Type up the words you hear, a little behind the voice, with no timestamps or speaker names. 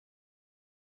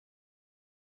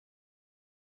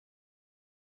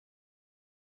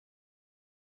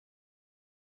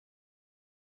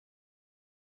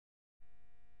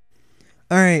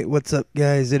Alright, what's up,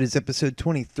 guys? It is episode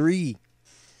 23.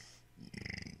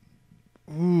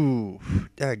 Ooh,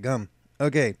 dadgum.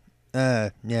 Okay,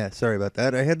 yeah, sorry about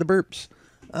that. I had the burps.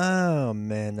 Oh,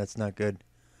 man, that's not good.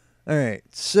 Alright,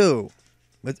 so,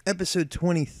 with episode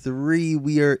 23,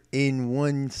 we are in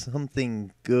one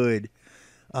something good.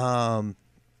 Now,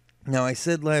 I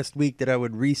said last week that I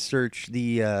would research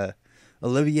the,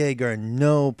 Olivier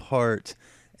Garneau part,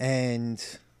 and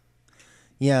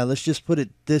yeah, let's just put it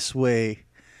this way.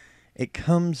 It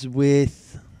comes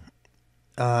with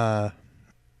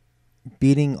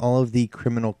beating all of the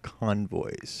criminal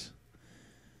convoys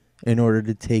in order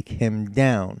to take him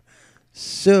down.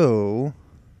 So,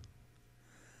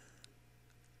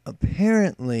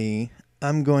 apparently,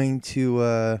 I'm going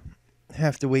to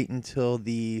have to wait until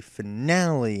the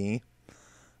finale.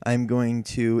 I'm going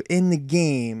to end the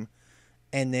game,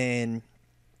 and then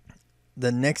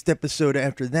the next episode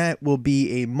after that will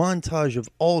be a montage of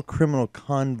all criminal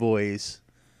convoys.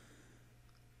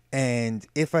 And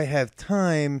if I have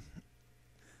time,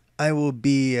 I will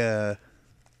be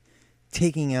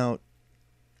taking out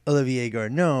Olivier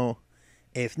Garneau.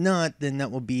 If not, then that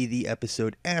will be the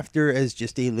episode after as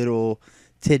just a little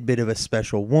tidbit of a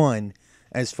special one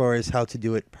as far as how to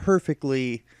do it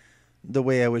perfectly the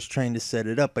way I was trying to set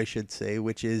it up, I should say,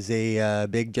 which is a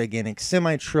big, gigantic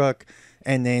semi-truck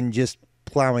and then just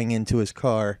plowing into his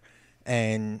car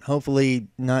and hopefully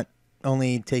not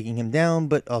only taking him down,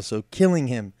 but also killing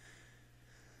him.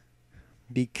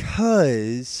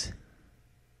 Because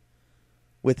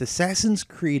with Assassin's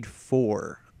Creed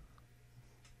 4,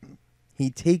 he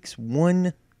takes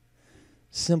one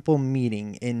simple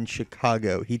meeting in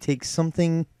Chicago. He takes a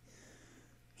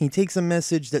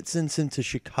message that sends him to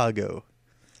Chicago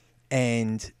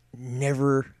and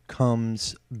never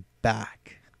comes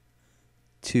back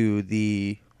to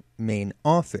the main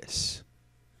office.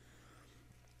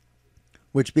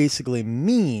 Which basically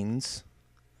means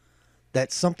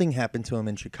that something happened to him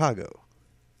in Chicago.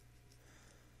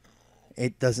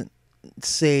 It doesn't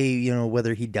say,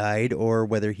 whether he died or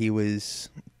whether he was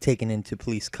taken into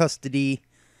police custody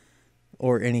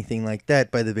or anything like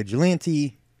that by the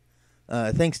vigilante.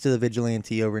 Thanks to the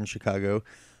vigilante over in Chicago.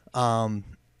 All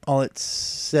it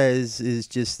says is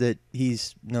just that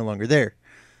he's no longer there.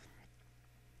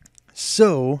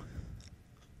 So,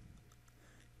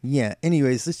 yeah,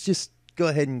 anyways, let's just go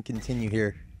ahead and continue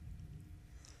here.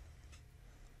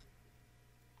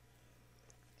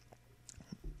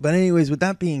 But anyways, with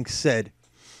that being said,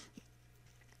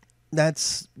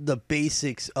 that's the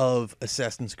basics of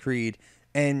Assassin's Creed.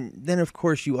 And then, of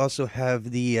course, you also have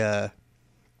the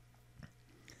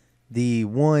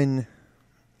one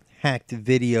hacked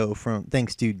video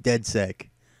thanks to DedSec,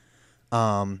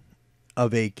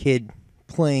 of a kid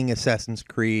playing Assassin's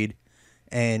Creed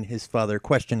and his father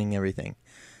questioning everything.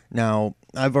 Now,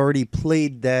 I've already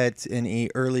played that in a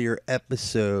earlier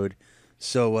episode,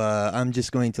 so I'm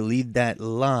just going to leave that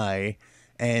lie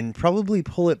and probably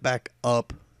pull it back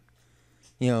up,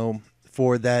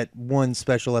 for that one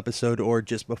special episode or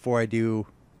just before I do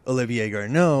Olivier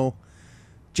Garneau,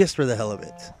 just for the hell of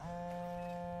it.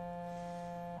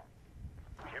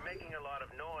 You're making a lot of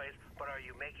noise, but are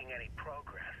you making any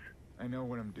progress? I know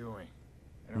what I'm doing.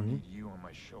 I don't need you on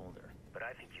my shoulder. But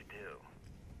I think you do.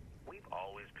 We've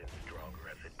always been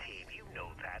stronger as a team. You know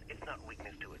that. It's not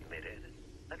weakness to admit it.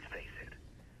 Let's face it.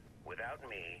 Without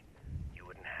me, you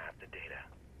wouldn't have the data.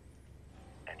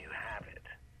 And you have it,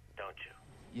 don't you?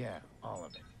 Yeah, all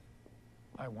of it.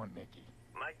 I want Nikki.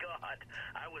 My God,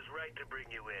 I was right to bring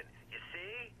you in. You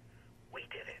see? We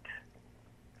did it.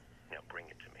 Now bring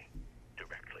it to me.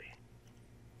 Directly.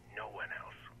 No one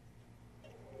else.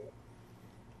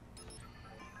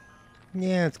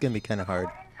 Yeah, it's going to be kind of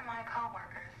hard. According to my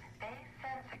coworkers, they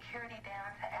send security down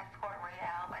to escort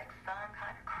Royale like some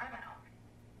kind of criminal.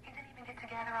 He didn't even get to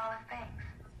gather all his things.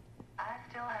 I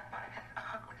still have one of his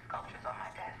ugly sculptures on my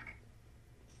desk.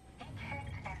 He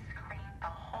kicked and screamed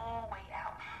the whole way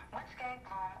out, which gave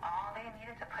Bloom all they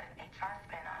needed to put an HR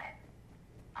spin on it.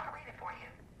 I'll read it for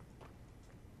you.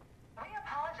 We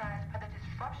apologize for the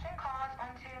disruption caused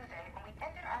on Tuesday when we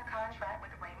ended our contract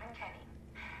with Raymond Kenny.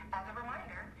 As a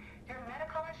reminder, your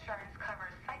medical insurance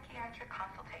covers psychiatric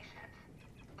consultations.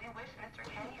 We wish Mr.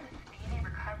 Kenny a speedy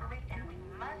recovery, and we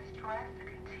must stress the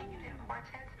continued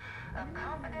importance of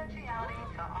confidentiality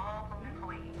to all Bloom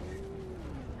employees.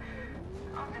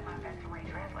 I'll do my best to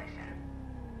read translation.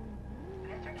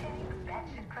 Mr. Kenny was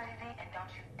batshit crazy, and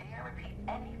don't you dare repeat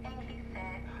anything he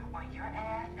said, or your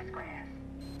ass is grass.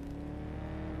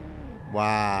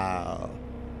 Wow.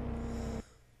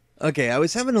 Okay, I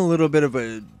was having a little bit of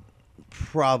a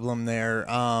problem there.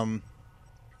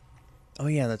 Oh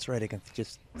yeah, that's right. I can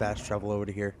just fast travel over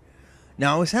to here.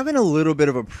 Now I was having a little bit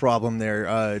of a problem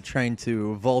there, trying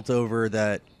to vault over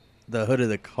the hood of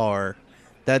the car.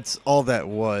 That's all that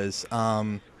was.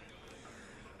 But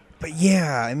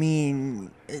yeah, I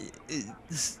mean,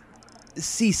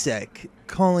 CSEC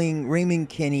calling Raymond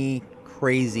Kinney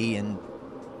crazy and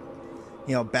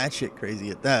batshit crazy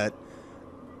at that,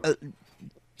 uh,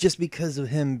 just because of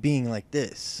him being like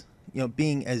this,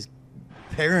 being as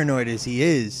paranoid as he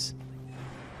is.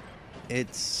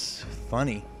 It's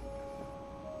funny.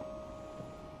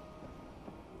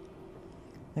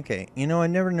 Okay, I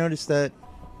never noticed that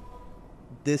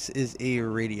this is a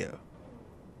radio.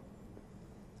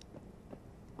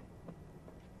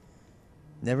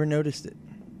 Never noticed it.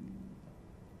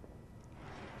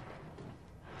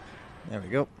 There we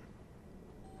go.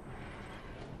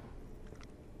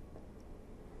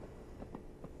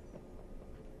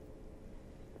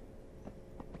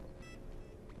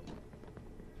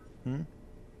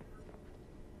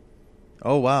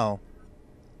 Oh, wow.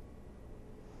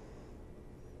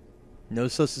 No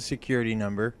social security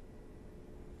number.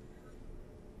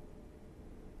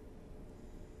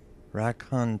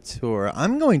 Raconteur.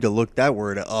 I'm going to look that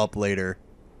word up later.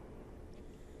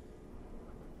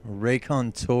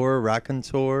 Raconteur,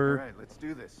 raconteur. All right, let's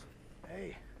do this.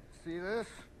 Hey, see this?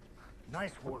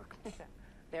 Nice work.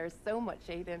 There's so much,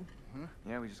 Aiden.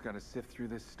 Yeah, we just gotta sift through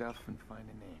this stuff and find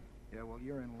a name. Yeah, well,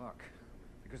 you're in luck.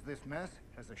 Because this mess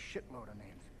has a shitload of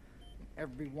names. And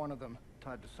every one of them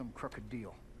tied to some crooked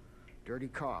deal. Dirty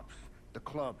cops, the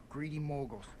club, greedy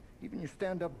moguls, even your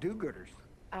stand-up do-gooders.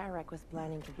 Iraq was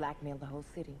planning to blackmail the whole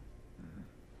city.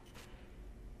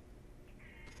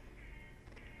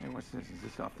 Hey, what's this? Is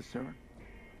this off the server?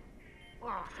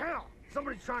 Oh, hell!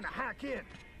 Somebody's trying to hack in.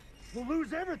 We'll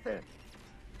lose everything.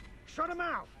 Shut him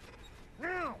out.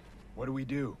 Now! What do we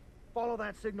do? Follow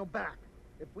that signal back.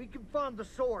 If we can find the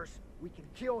source, we can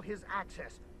kill his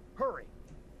access. Hurry.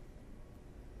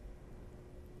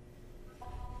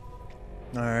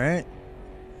 All right.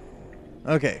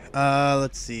 Okay.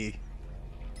 Let's see.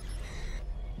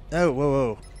 Oh, whoa,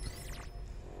 whoa.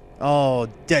 Oh,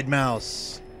 dead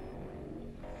mouse.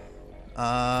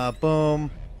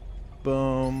 Boom.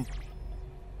 Boom.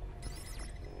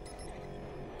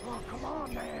 Oh, come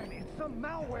on, man. It's some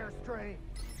malware strain.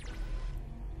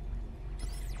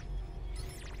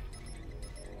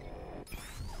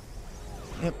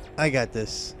 Yep, I got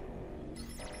this.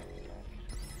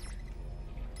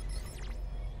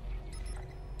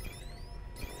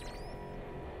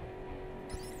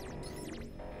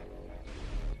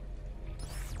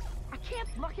 I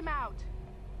can't block him out.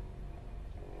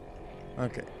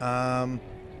 Okay.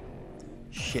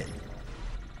 Shit.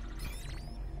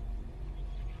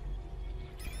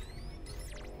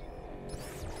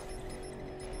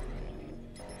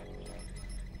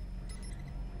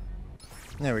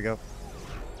 There we go.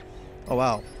 Oh,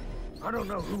 wow. I don't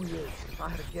know who he is. If I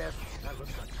had a guess, that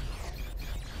looks like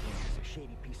he's a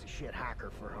shady piece of shit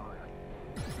hacker for hire.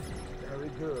 Very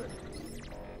good.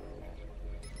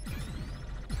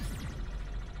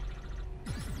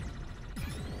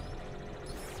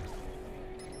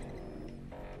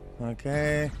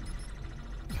 Okay.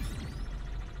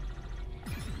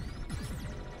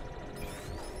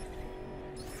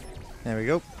 There we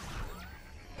go.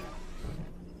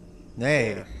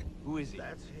 Hey. Who is he?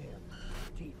 That's him.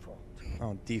 Default.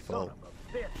 Oh, default. Son of a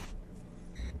bitch.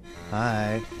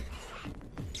 Hi.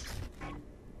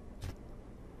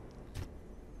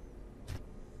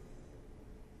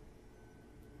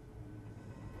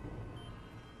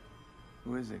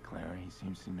 Who is it, Clara? He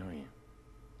seems to know you.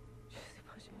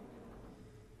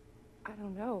 I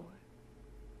don't know.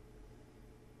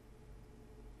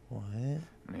 What? I'm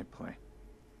gonna play.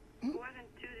 It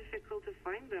wasn't too difficult to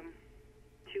find them.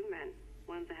 Two men.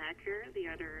 One's a hacker, the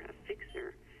other a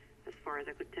fixer, as far as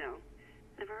I could tell.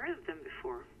 Never heard of them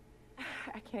before.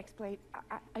 I can't explain.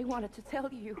 I wanted to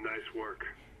tell you. Nice work.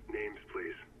 Names,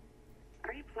 please.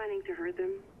 Are you planning to hurt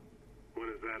them? When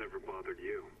has that ever bothered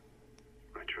you?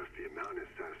 I trust the amount is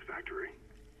satisfactory.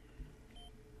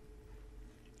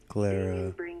 Clara.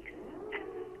 Damien Brinks and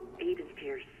Aiden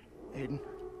Pierce. Aiden,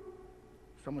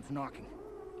 someone's knocking.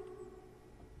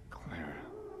 Clara.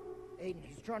 Aiden,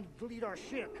 he's trying to delete our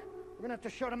shit. We're gonna have to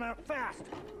shut him out fast.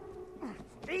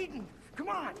 Aiden, come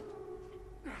on!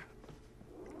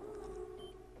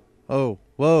 Oh,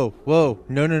 whoa, whoa.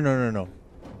 No, no, no, no, no.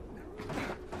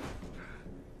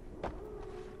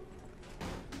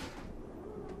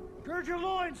 Gird your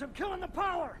loins, I'm killing the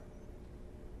power!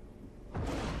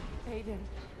 Aiden.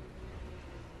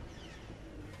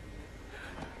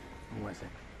 Who was it?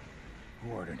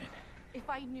 Who ordered it? If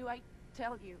I knew, I'd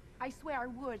tell you. I swear I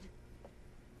would.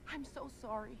 I'm so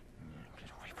sorry. Get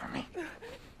away from me.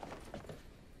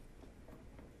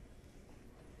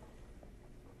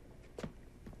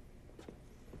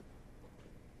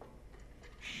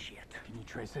 Shit. Can you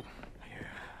trace it? Yeah,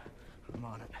 I'm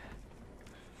on it.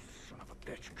 Son of a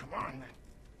bitch, come on, man.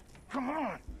 Come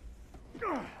on!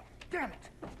 Ugh, damn it!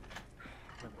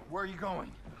 Where are you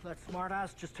going? That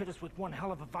smartass just hit us with one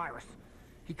hell of a virus.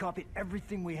 He copied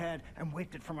everything we had and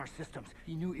wiped it from our systems.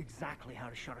 He knew exactly how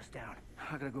to shut us down.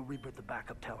 I gotta go reboot the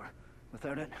backup tower.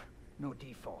 Without it, no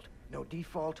default. No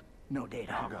default, no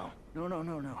data. I'll go.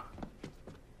 No.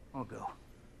 I'll go.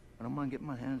 I don't mind getting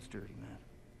my hands dirty, man.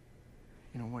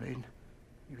 You know what, Aiden?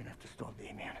 You're gonna have to stall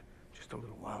Damien just a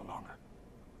little while longer.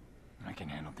 I can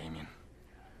handle Damien.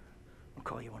 I'll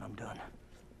call you when I'm done.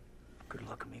 Good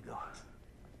luck, amigo.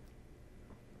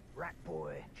 Rat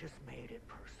boy just made it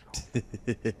personal.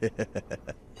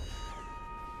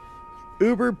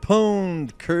 Uber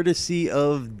pwned courtesy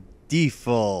of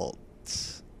default.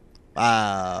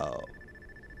 Wow.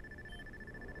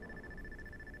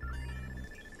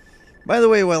 By the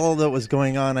way, while all that was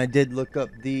going on, I did look up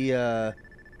the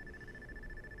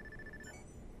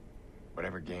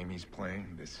Whatever game he's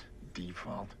playing, this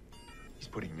default, he's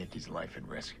putting Nikki's life at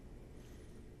risk.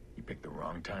 He picked the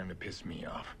wrong time to piss me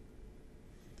off.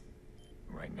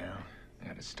 Right now, I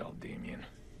gotta stall Damien.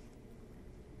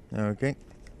 Okay.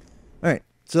 Alright.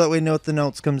 So that way nothing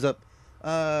else comes up.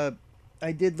 I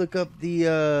did look up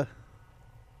the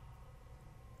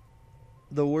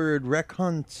word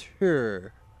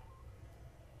raconteur.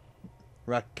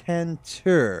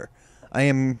 Raconteur. I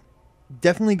am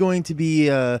definitely going to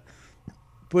be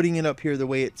putting it up here the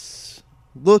way it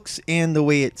looks and the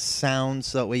way it sounds,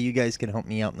 so that way you guys can help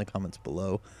me out in the comments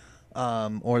below.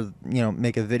 Or, you know,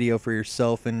 make a video for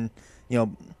yourself and, you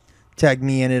know, tag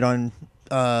me in it on,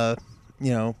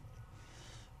 you know,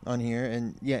 on here.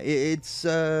 And yeah, it's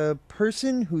a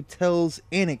person who tells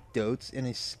anecdotes in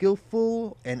a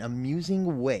skillful and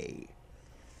amusing way.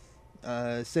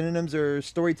 Synonyms are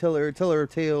storyteller, teller of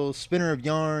tales, spinner of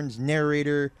yarns,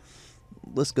 narrator.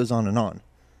 List goes on and on.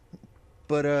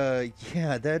 But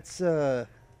yeah, that's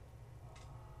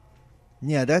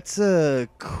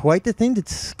quite the thing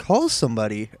to call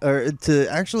somebody, or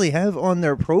to actually have on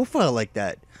their profile like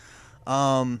that.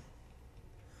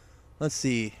 Let's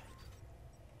see.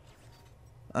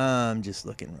 I'm just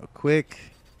looking real quick.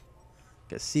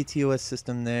 Got CTOS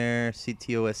system there,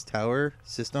 CTOS tower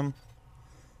system,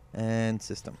 and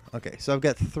system. Okay, so I've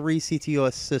got 3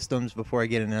 CTOS systems before I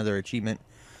get another achievement.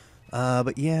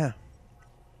 But yeah.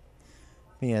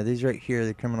 Yeah, these right here,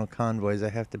 the criminal convoys, I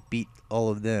have to beat all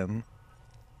of them.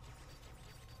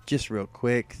 Just real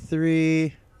quick.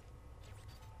 3.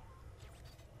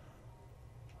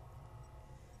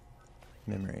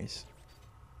 Memories.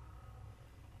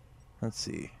 Let's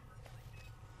see.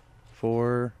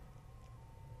 4.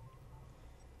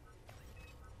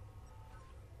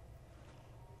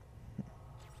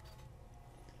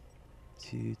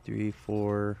 2, 3,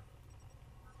 4.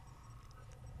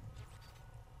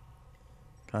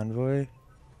 Convoy.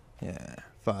 Yeah.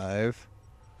 5.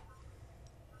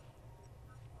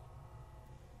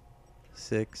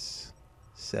 6,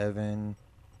 7,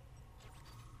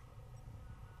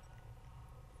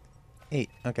 8.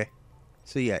 Okay.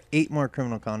 So yeah, 8 more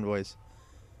criminal convoys.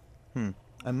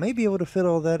 I may be able to fit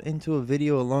all that into a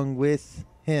video along with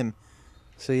him.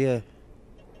 So yeah.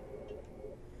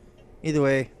 Either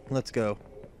way, let's go.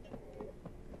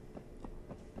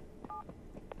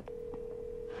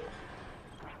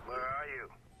 Where are you?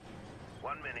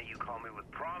 1 minute you call me with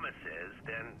promises,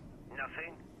 then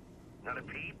nothing? Not a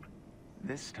peep?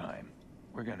 This time,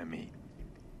 we're gonna meet.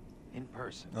 In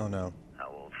person. Oh no. How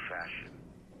old-fashioned.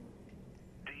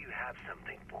 Do you have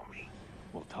something for me?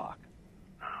 We'll talk.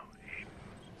 Oh,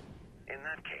 in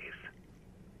that case,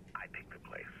 I pick the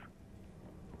place.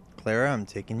 Clara, I'm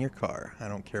taking your car. I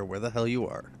don't care where the hell you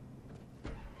are.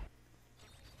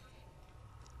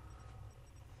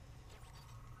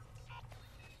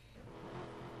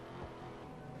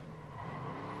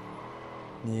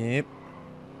 Yep.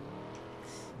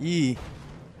 Yee.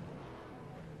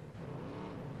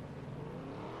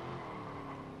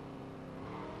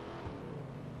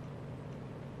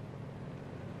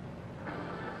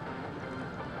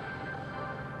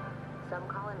 Some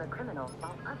call him a criminal,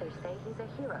 while others say he's a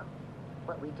hero.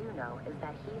 What we do know is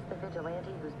that he's the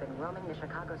vigilante who's been roaming the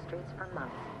Chicago streets for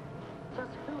months.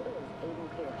 Just who is Aiden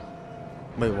Pierce?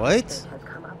 Wait, what? Research has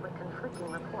come up with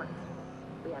conflicting reports.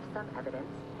 We have some evidence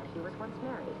that he was once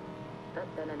married, but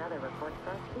then another report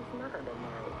says he's never been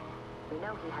married. We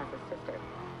know he has a sister,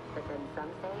 but then some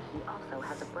say he also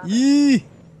has a brother. Yee.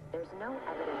 There's no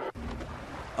evidence.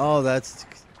 Oh, that's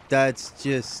That's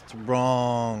just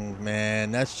wrong,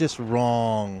 man. That's just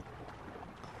wrong.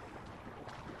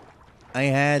 I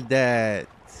had that.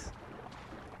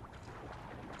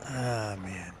 Ah,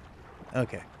 man.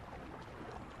 Okay.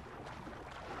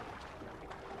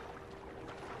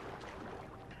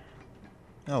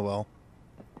 Oh, well.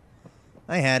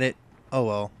 I had it. Oh,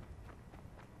 well.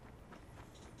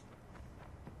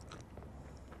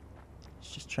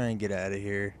 Let's just try and get out of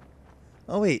here.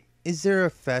 Oh, wait. Is there a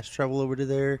fast travel over to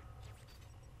there?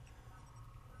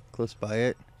 Close by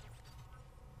it?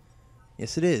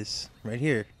 Yes, it is. Right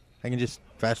here. I can just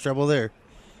fast travel there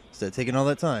instead of taking all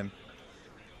that time.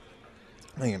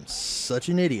 I am such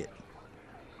an idiot.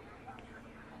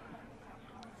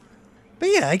 But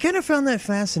yeah, I kind of found that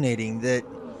fascinating that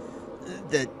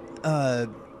a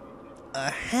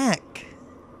hack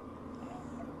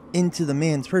into the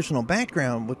man's personal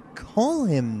background would call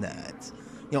him that.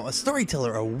 You know, a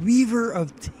storyteller, a weaver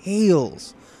of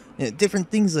tales, you know, different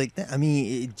things like that. I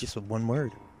mean, just one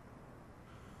word.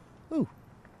 Ooh.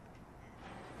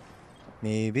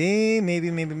 Maybe.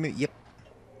 Yep.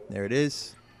 There it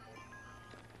is.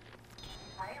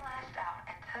 Ray lashed out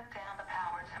and took down the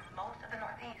power to most of the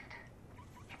Northeast.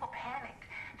 People panicked.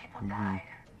 People died.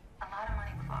 A lot of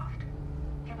money was lost.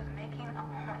 He was making a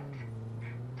point,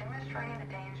 demonstrating the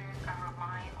dangers of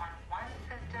relying on one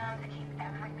system to keep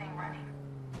everything running.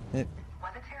 Yep.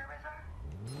 Was it terrorism?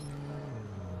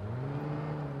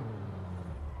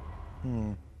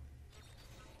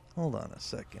 Hold on a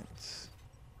second.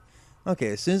 Okay,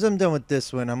 as soon as I'm done with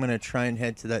this one, I'm going to try and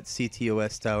head to that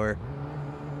CTOS tower.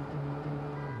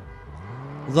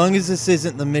 As long as this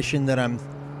isn't the mission that I'm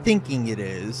thinking it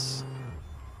is.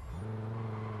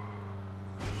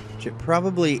 Which it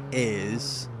probably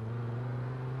is.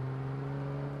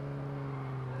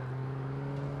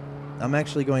 I'm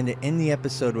actually going to end the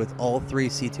episode with all 3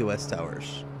 C2S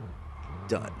towers.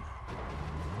 Done.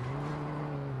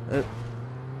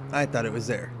 I thought it was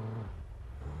there.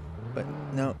 But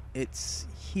no, it's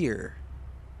here.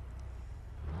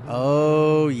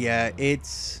 Oh, yeah,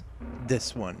 it's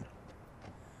this one.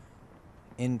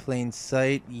 In plain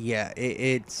sight. Yeah,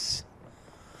 it's...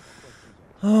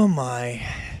 Oh, my.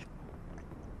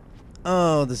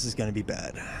 Oh, this is going to be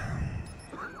bad.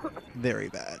 Very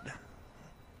bad.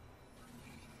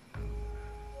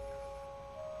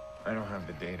 I don't have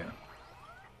the data.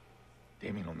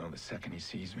 Damien will know the second he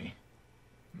sees me.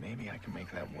 Maybe I can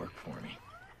make that work for me.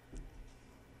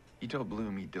 He told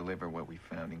Bloom he'd deliver what we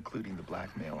found, including the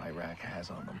blackmail Iraq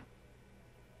has on them.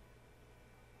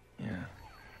 Yeah,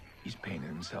 he's painted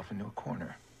himself into a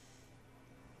corner.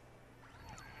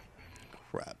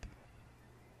 Crap.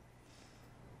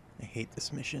 I hate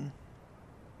this mission.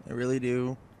 I really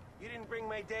do. You didn't bring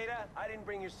my data, I didn't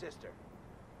bring your sister.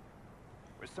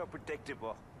 We're so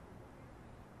predictable.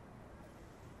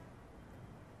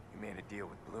 You made a deal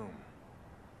with Bloom.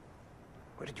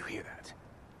 Where did you hear that?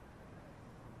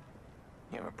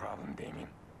 You have a problem, Damien.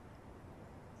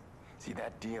 See,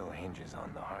 that deal hinges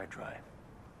on the hard drive.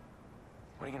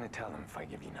 What are you gonna tell him if I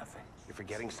give you nothing? You're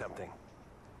forgetting something.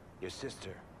 Your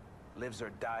sister lives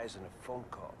or dies in a phone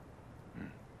call.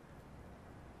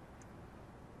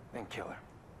 Then kill her.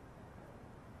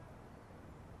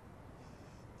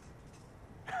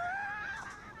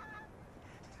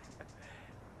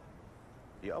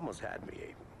 You almost had me,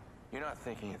 Aiden. You're not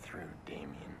thinking it through,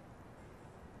 Damien.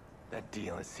 That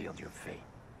deal has sealed your fate.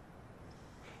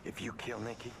 If you kill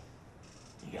Nikki,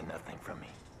 you get nothing from me.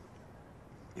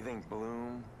 You think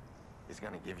Bloom is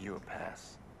gonna give you a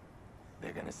pass?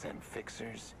 They're gonna send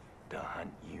fixers to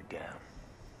hunt you down.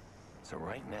 So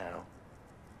right now,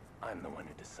 I'm the one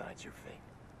who decides your fate.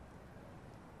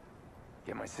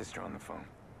 Get my sister on the phone.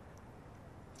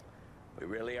 We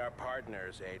really are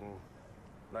partners, Aiden.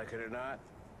 Like it or not.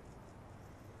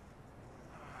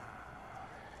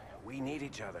 We need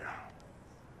each other.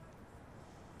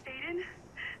 Aiden?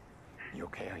 You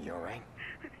okay? Are you alright?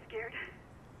 I'm scared.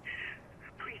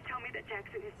 Please tell me that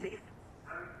Jackson is safe.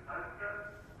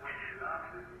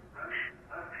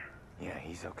 Yeah,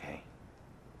 he's okay.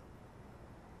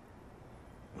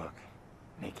 Look,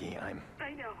 Nikki, I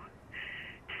know.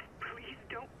 Please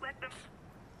don't let them...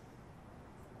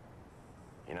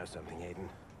 You know something, Aiden?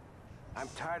 I'm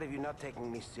tired of you not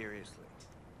taking me seriously.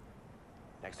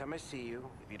 Next time I see you,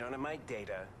 if you don't have my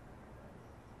data,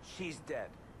 she's dead.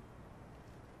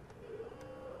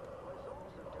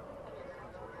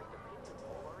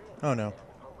 Oh no.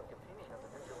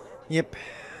 Yep.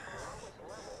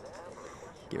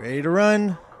 Get ready to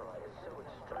run.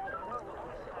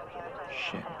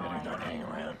 Shit, better not hang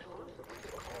around.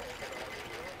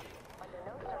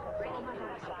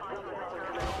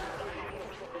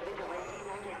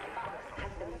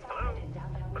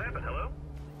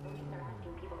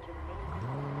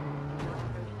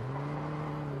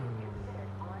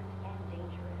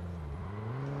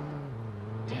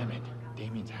 Damn it.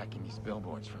 Damien's hacking these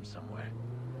billboards from somewhere.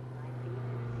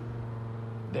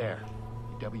 There.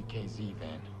 The WKZ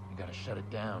van. You gotta shut it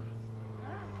down.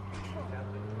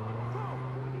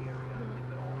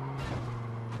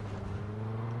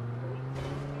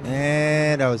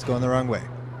 And I was going the wrong way.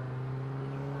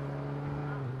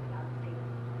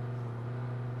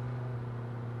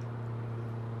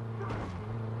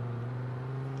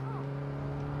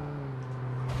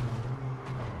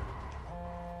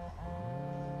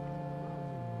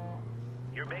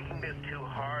 You're making this too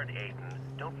hard, Aiden.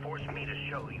 Don't force me to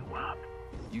show you up.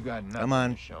 You got nothing Come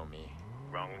on. to show me.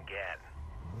 Wrong again.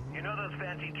 You know those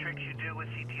fancy tricks you do with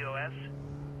CTOS?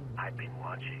 I've been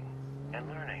watching and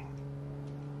learning.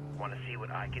 Want to see what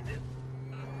I can do?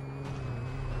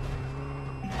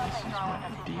 This is when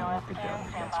the deal with the devil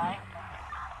gets me.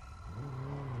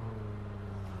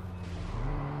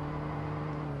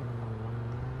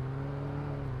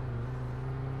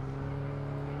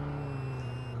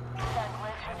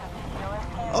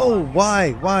 Oh,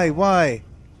 why? Why?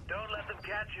 Don't let them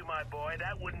catch you, my boy.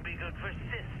 That wouldn't be good for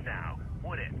Sis now,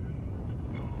 would it?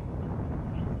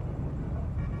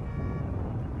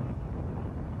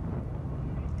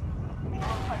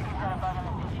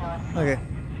 Okay.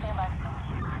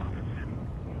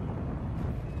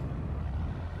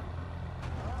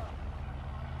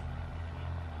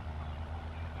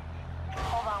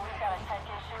 Hold on, we've got a tech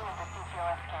issue with the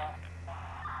CTOS scan.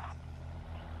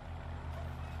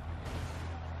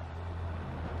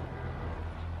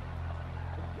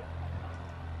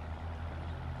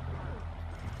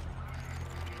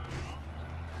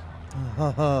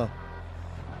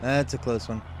 That's a close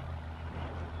one.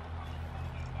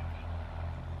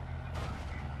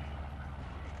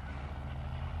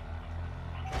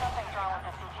 Something's wrong with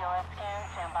the CTOS scan.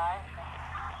 Stand by.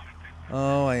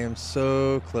 Oh, I am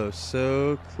so close,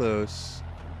 so close.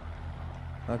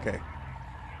 Okay.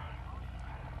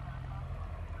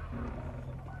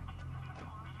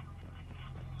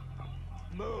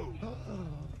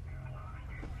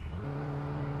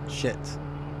 Shit.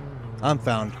 I'm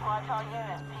found. Watch all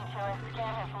units. CTOS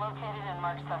scan has located and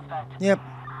marked suspect. Yep.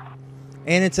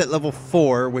 And it's at level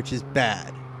 4, which is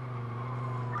bad.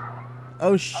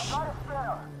 Oh,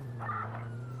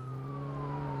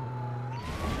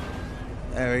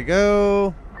 there we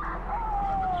go.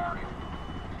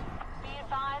 Be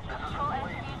advised, the patrol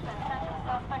SUV's been sent to the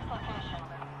suspect's location.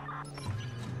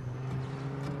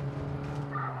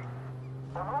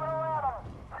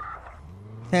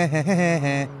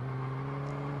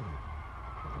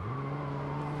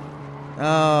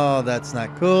 Oh, that's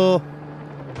not cool.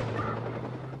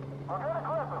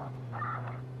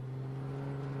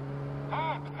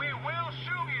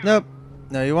 Nope.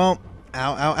 No, you won't.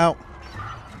 Ow, ow, ow.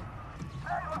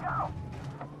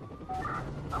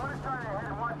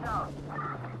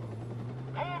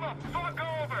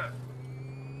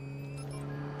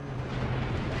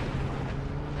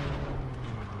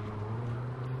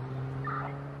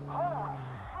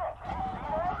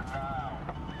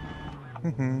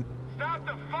 Stop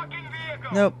the fucking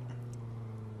vehicle! Nope.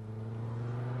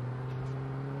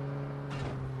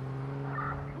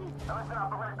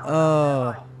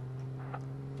 Oh.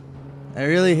 I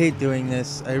really hate doing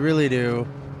this. I really do.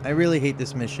 I really hate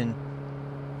this mission.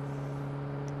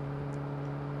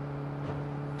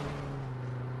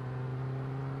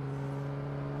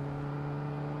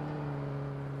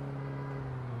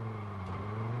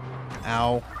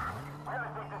 Ow.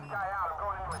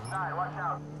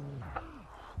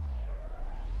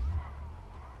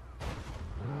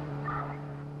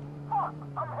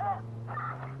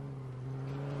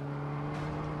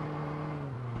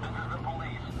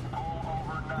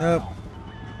 Nope.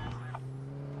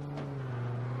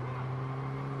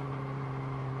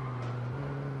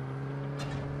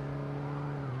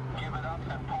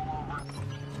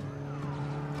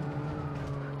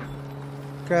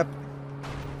 Crap.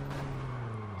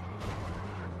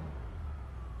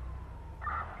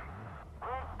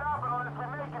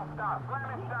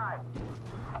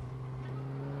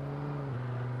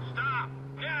 Stop!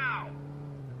 Now!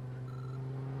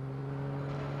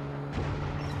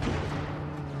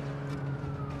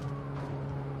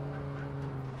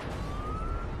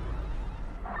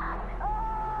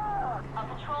 A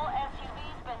patrol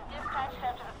SUV's been dispatched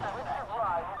after the suspect.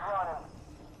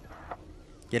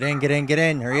 Get in, get in, get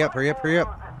in. Hurry up, hurry up, hurry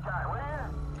up.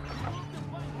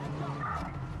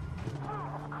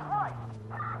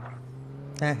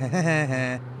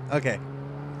 Okay.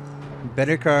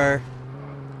 Better car.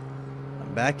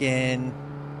 I'm back in.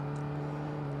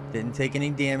 Didn't take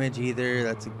any damage either.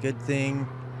 That's a good thing.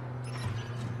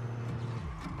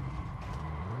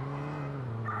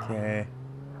 Okay.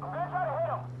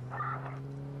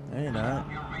 No, you're not.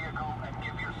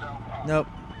 Nope.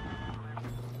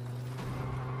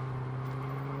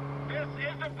 This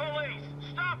isn't police.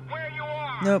 Stop where you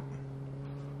are. Nope.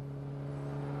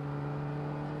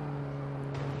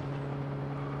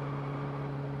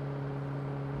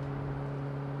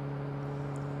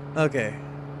 Okay.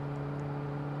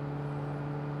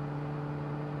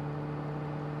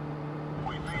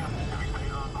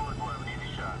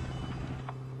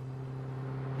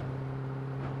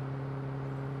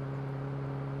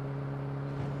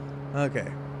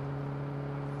 Okay.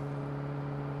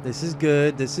 This is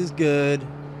good. This is good.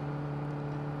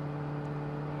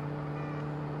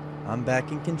 I'm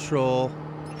back in control.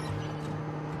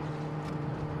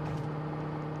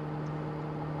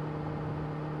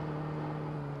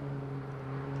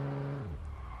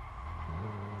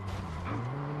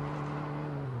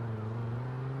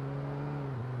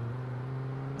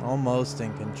 Almost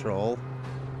in control.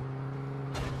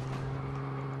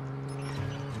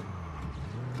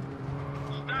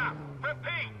 Stop.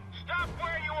 Repeat. Stop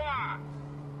where you are.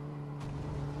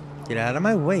 Get out of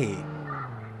my way.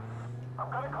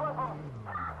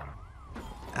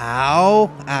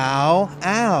 Ow, ow,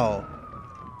 ow.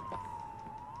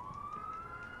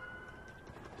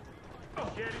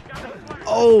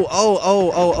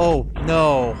 Oh,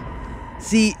 no.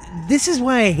 See, this is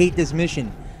why I hate this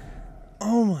mission.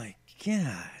 Oh my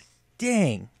god.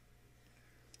 Dang.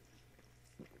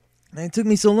 And it took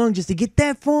me so long just to get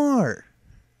that far.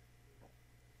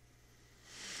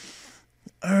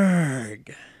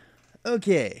 Urgh.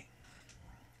 Okay.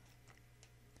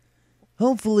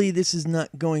 Hopefully this is not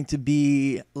going to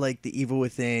be like The Evil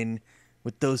Within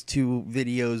with those two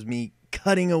videos, me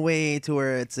cutting away to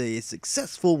where it's a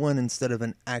successful one instead of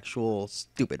an actual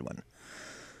stupid one.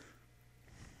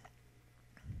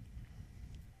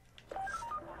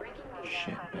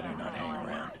 Shit, better not hang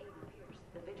around.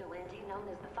 The vigilante known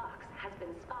as the Fox has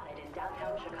been spotted in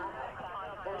downtown Chicago.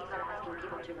 Police are asking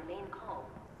people to remain calm.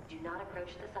 Do not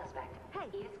approach the suspect.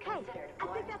 He is considered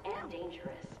armed and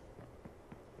dangerous.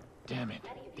 Damn it.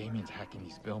 Damien's hacking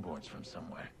these billboards from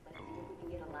somewhere. You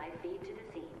can get a live feed to the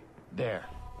scene. There.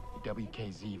 The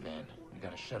WKZ van. We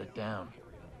gotta shut it down.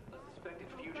 A suspected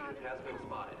fugitive has been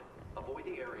spotted. Avoid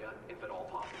the area if at all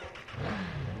possible.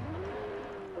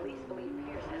 Police believe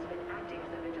Pierce has been acting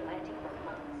as a vigilante for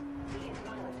months. He is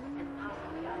violent and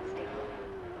possibly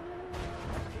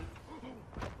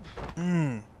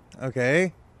unstable.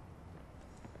 Okay.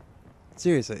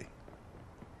 Seriously.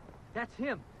 That's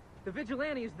him. The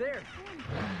vigilante is there.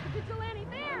 The vigilante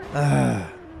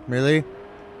there! Really?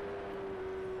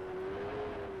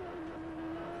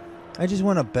 I just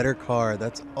want a better car,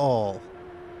 that's all.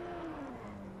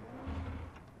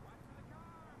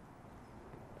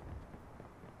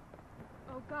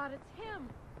 Oh god, it's him!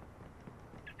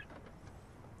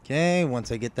 Okay,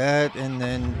 once I get that, and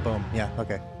then boom. Yeah,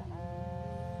 okay.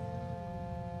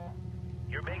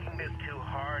 You're making this too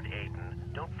hard,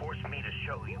 Aiden. Don't force me to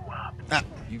show you up. Ah.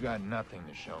 You got nothing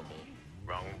to show me.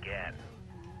 Wrong again.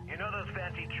 You know those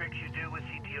fancy tricks you do with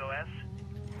CTOS?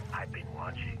 I've been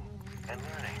watching and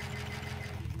learning.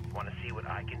 Want to see what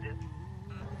I can do?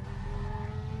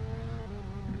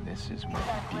 This is where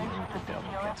the deal with the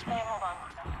devil gets me.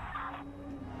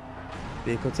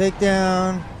 Vehicle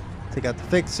takedown. Take out the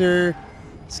fixer.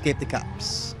 Escape the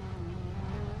cops.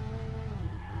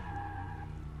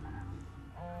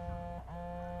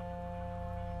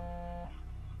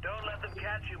 Don't let them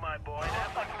catch you, my boy.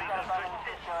 That wouldn't be the first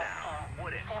ditch now,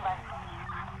 would it?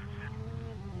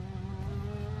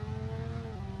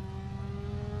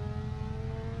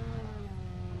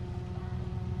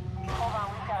 Hold on,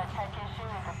 we've got a tech issue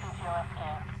with the CTOS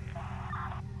scan.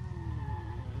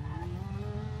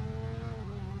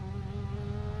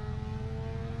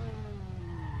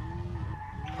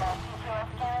 The CTOS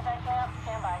scan is acting up.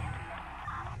 Stand by.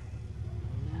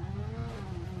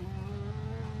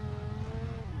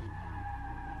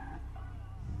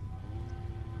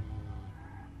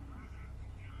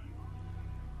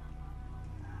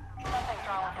 Something's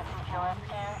wrong with the CTOS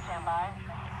scan. Stand by.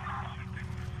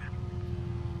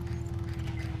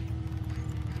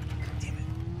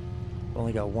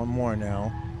 Only got one more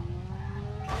now.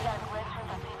 We got a glitch with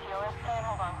the CTOS scan.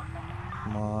 Hold on.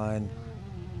 Come on.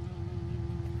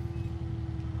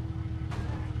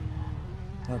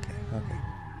 Okay, okay.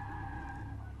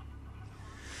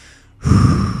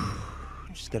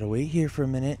 Just gotta wait here for a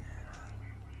minute.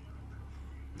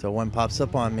 Until one pops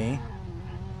up on me.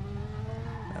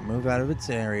 I move out of its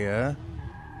area.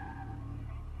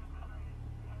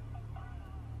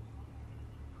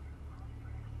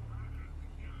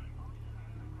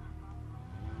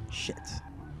 Shit.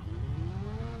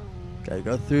 Gotta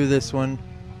go through this one.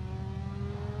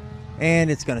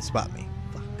 And it's gonna spot me.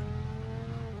 Fuck.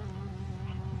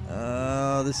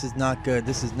 Oh, this is not good.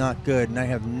 This is not good. And I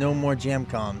have no more jam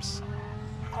comms.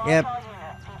 Yep.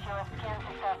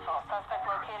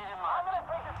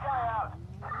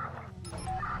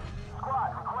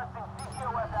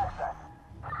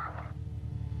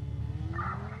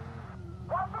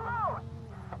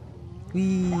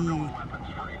 Whee.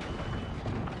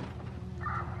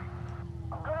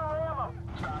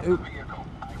 Oop.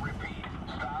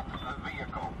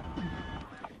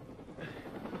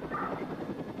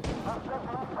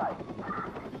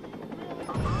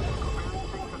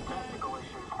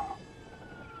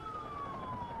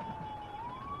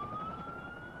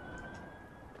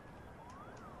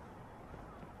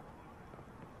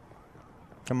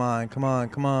 Come on, come on,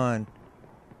 come on.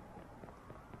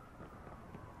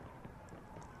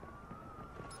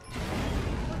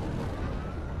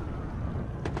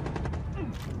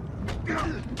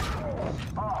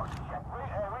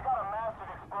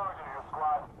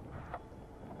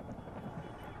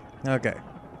 Okay.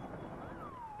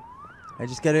 I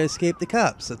just gotta escape the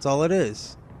cops. That's all it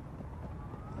is.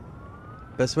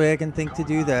 Best way I can think to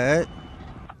do that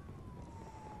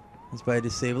is by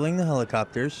disabling the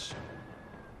helicopters.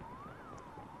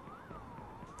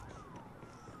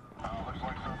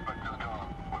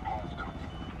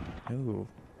 Ooh.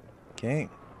 Okay.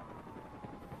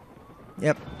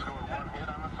 Yep.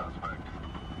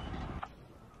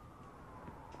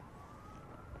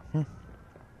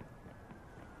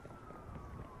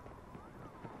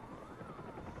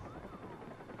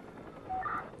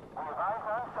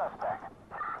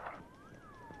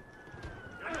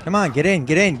 Come on, get in,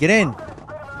 get in, get in.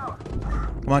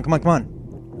 Come on, come on, come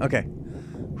on. Okay.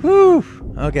 Whew.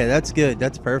 Okay, that's good.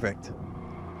 That's perfect.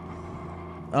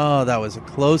 Oh, that was a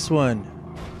close one.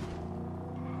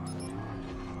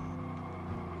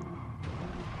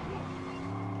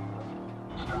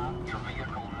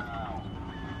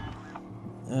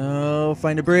 Oh,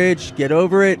 find a bridge. Get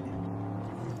over it.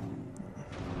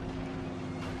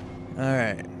 All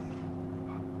right.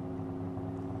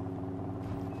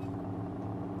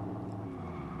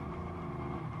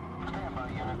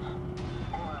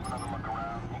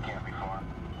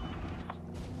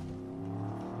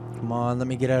 Come on, let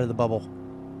me get out of the bubble.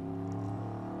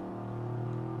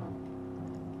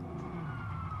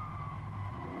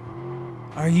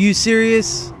 Are you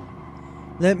serious?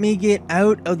 Let me get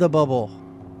out of the bubble.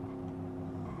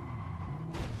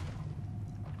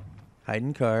 Hide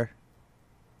in car.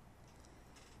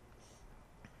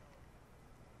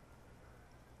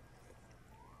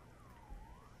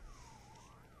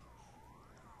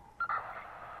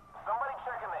 Somebody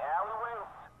checking the alleyways?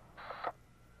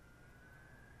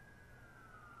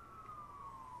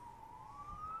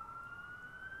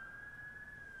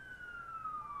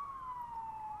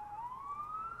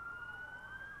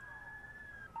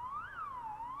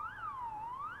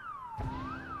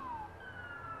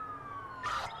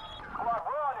 Squad,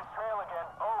 we're on his trail again.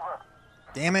 Over.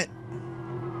 Damn it.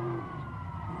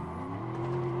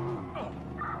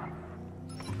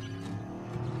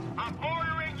 I'm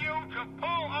ordering you to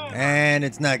pull over. And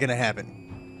it's not gonna happen.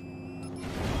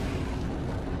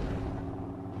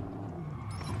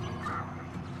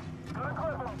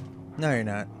 No, you're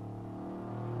not.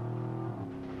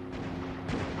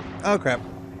 Oh, crap.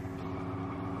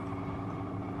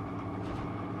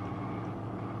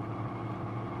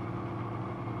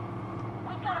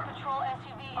 We've got a patrol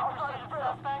SUV in pursuit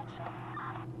of suspect.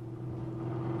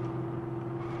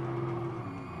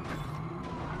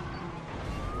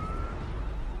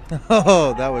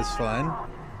 Oh, that was fun.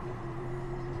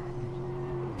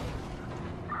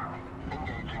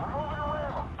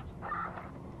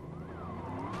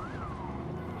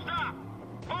 Stop!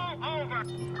 Pull over!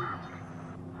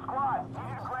 Squad, you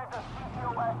need to grant us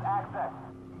CTOS access.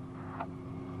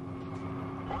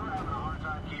 We're having a hard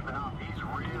time keeping up. He's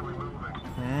really moving.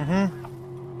 Mm-hmm.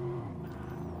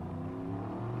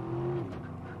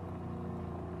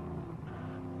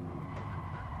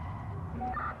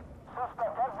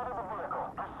 Suspect exited the vehicle.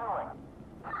 Pursuing.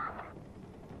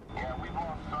 Yeah, we've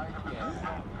lost sight of the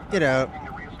suspect. Get out.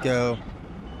 Go.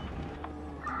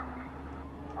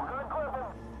 We're good, Griffin.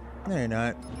 No, you're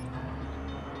not.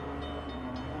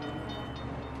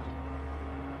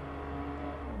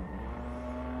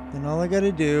 Then all I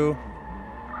gotta do.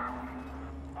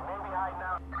 Maybe hiding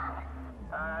out.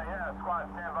 Yeah, squad,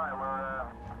 stand by. We're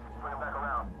swinging back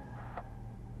around.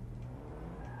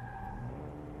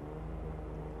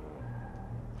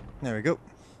 There we go.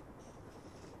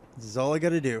 This is all I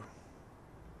gotta do.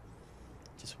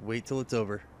 Just wait till it's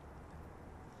over.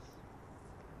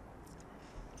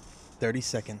 30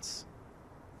 seconds.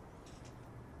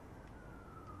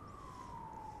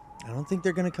 I don't think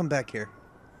they're gonna come back here.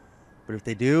 But if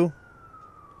they do,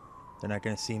 they're not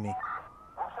gonna see me.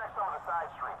 We'll check some of the side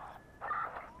streets.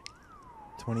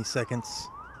 20 seconds.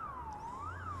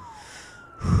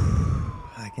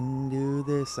 I can do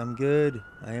this. I'm good.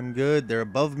 I am good. They're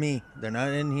above me. They're not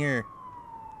in here.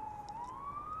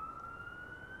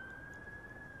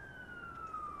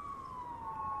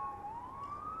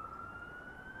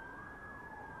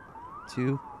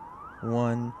 Two,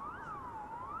 one.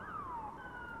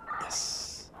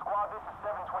 Yes. Squad, this is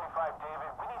 725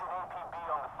 David. We need an APB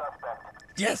on the suspect.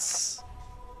 Yes.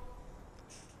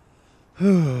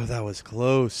 Whew, that was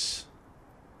close.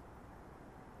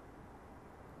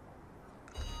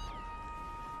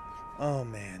 Oh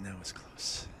man, that was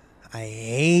close. I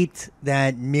hate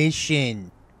that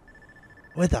mission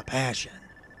with a passion.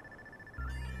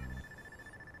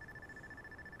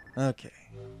 Okay.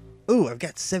 Ooh, I've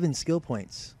got 7 skill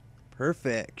points.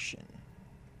 Perfection.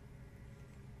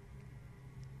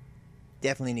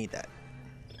 Definitely need that.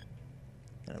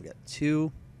 And I've got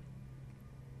 2.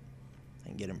 I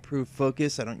can get improved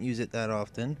focus. I don't use it that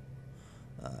often.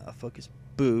 Focus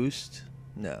boost.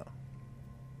 No.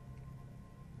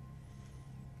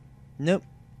 Nope.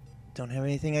 Don't have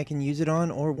anything I can use it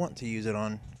on or want to use it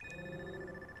on.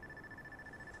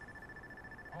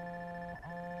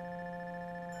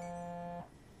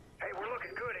 Hey, we're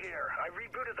looking good here. I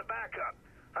rebooted the backup.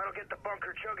 That'll get the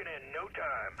bunker chugging in no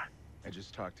time. I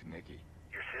just talked to Nikki.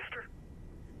 Your sister?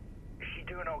 Is she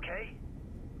doing okay?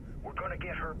 We're gonna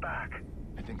get her back.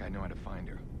 I think I know how to find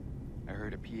her. I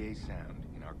heard a PA sound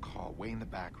in our call way in the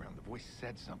background. The voice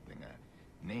said something,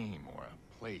 a name or a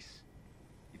place.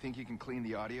 You think you can clean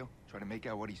the audio? Try to make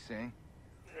out what he's saying?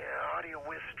 Yeah, audio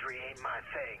wizardry ain't my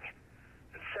thing.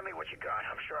 Send me what you got.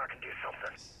 I'm sure I can do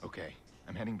something. Okay,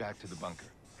 I'm heading back to the bunker.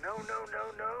 No.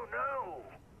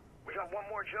 We got one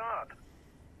more job.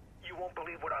 You won't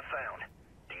believe what I found.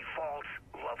 Default's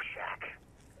Love Shack.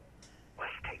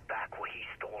 Let's take back what he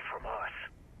stole from us.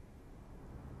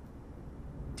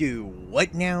 Do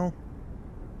what now?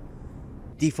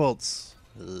 Default's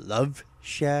Love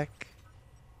Shack.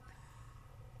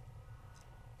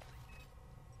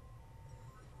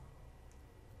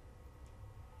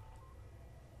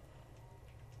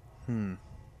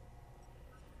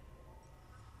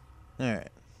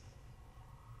 Alright.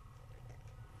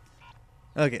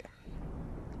 Okay.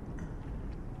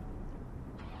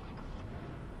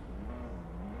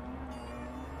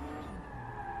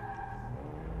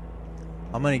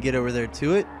 I'm gonna get over there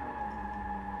to it.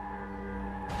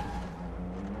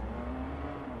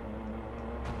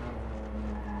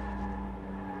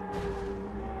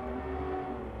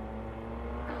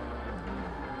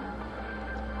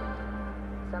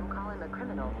 Some call him a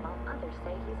criminal, while others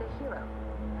say he's a hero.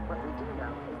 What we do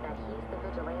know is that he's the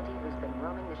vigilante who's been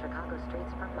roaming the Chicago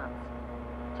streets for months.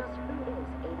 Just who is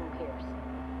Aiden Pierce?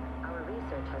 Our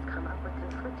research has come up with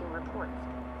conflicting reports.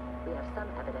 We have some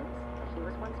evidence that he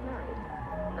was once married,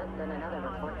 but then another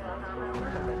report says he's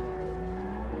never been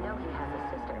married. We know he has a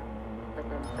sister, but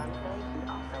then some say he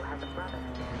also has a brother.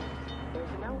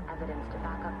 There's no evidence to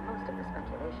back up most of the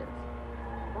speculations.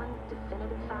 One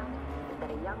definitive fact is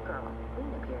that a young girl,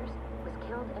 Lena Pierce, was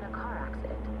killed in a car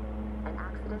accident. An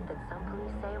accident that some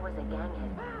police say was a gang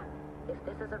hit. If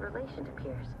this is a relation to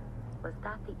Pierce, was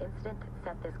that the incident that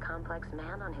set this complex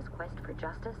man on his quest for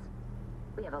justice?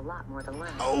 We have a lot more to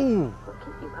learn. Oh! We'll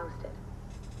keep you posted.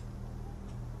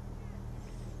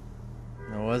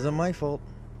 It wasn't my fault.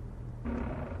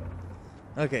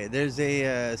 Okay, there's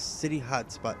a city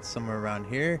hotspot somewhere around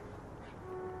here.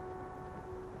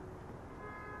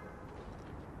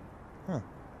 Huh.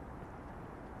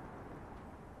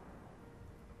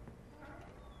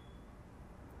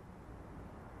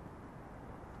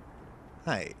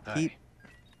 Hi, Pete.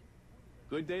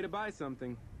 Good day to buy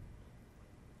something.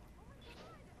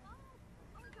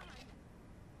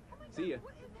 See ya.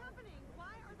 What is happening?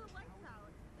 Why are the lights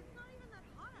out? It's not even that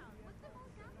hot out. What the hell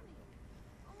is happening?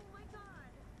 Oh my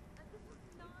god. This is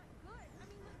not good. I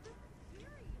mean, this is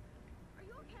scary. Are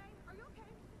you okay? Are you okay?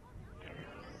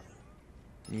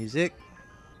 Music.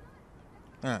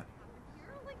 Huh.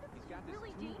 Like, this is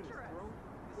really dangerous.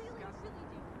 Really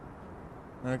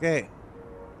dangerous. Okay.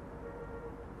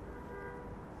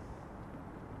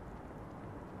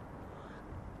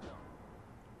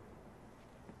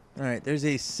 Alright, there's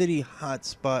a city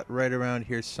hotspot right around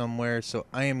here somewhere, so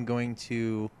I am going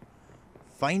to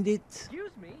find it. Excuse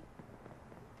me?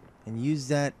 And use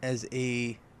that as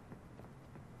a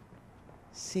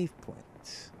save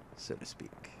point, so to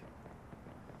speak.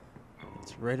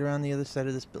 It's right around the other side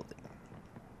of this building.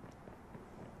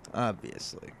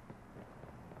 Obviously.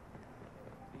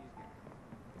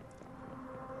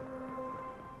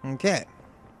 Okay.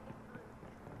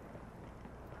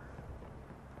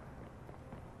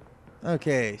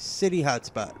 Okay, city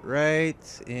hotspot,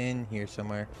 right in here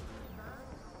somewhere.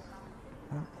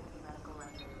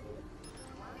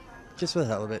 Just for the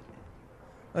hell of it.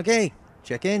 Okay,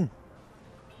 check in.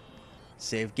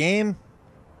 Save game.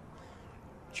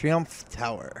 Triumph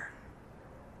Tower.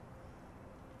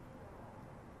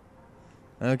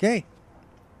 Okay.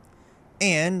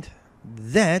 And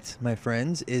that, my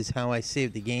friends, is how I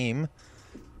save the game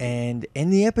and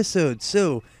end the episode.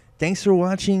 So, thanks for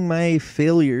watching my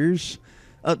failures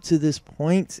up to this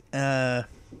point.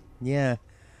 Yeah.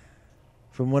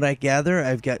 From what I gather,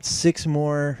 I've got 7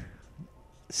 more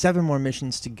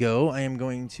missions to go. I am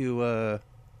going to,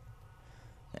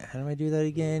 how do I do that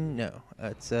again? No,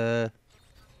 it's,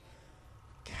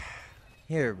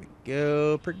 here we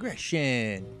go.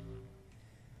 Progression.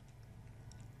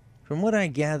 From what I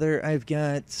gather, I've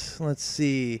got, let's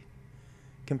see,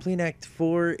 complete Act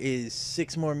 4 is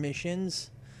 6 more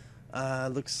missions.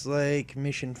 Looks like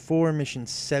mission 4, mission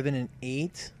 7, and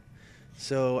 8.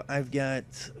 So I've got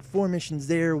 4 missions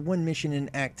there, 1 mission in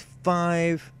Act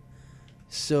 5.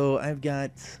 So I've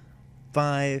got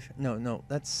 5, no,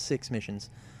 that's 6 missions.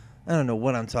 I don't know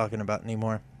what I'm talking about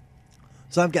anymore.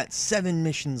 So I've got 7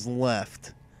 missions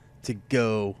left to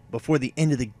go before the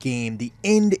end of the game. The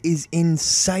end is in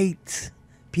sight,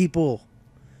 people.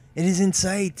 It is in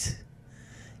sight.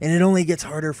 And it only gets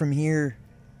harder from here.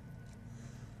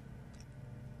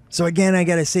 So again, I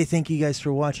gotta say thank you guys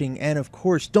for watching. And of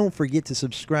course, don't forget to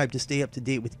subscribe to stay up to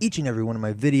date with each and every one of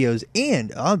my videos.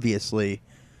 And obviously,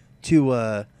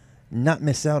 to not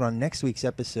miss out on next week's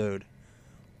episode.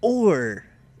 Or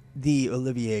the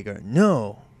Olivier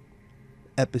Garneau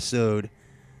episode.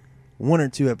 1 or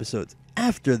 2 episodes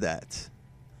after that.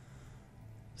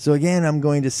 So again, I'm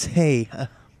going to say,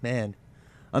 man,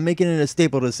 I'm making it a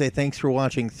staple to say thanks for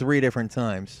watching 3 different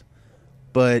times.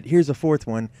 But here's a 4th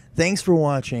one. Thanks for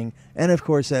watching. And of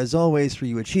course, as always, for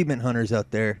you achievement hunters out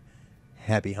there,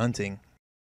 happy hunting.